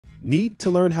Need to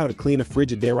learn how to clean a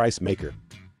Frigidaire ice maker?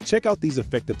 Check out these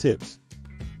effective tips.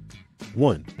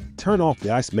 1. Turn off the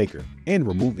ice maker and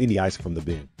remove any ice from the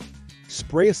bin.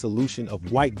 Spray a solution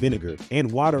of white vinegar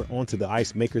and water onto the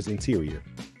ice maker's interior.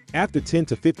 After 10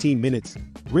 to 15 minutes,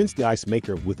 rinse the ice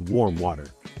maker with warm water.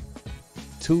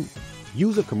 2.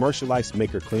 Use a commercial ice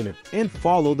maker cleaner and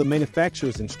follow the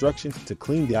manufacturer's instructions to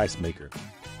clean the ice maker.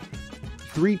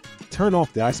 3. Turn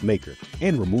off the ice maker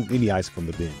and remove any ice from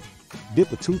the bin.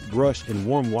 Dip a toothbrush in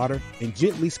warm water and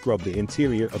gently scrub the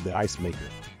interior of the ice maker.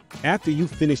 After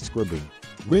you've finished scrubbing,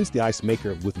 rinse the ice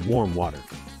maker with warm water.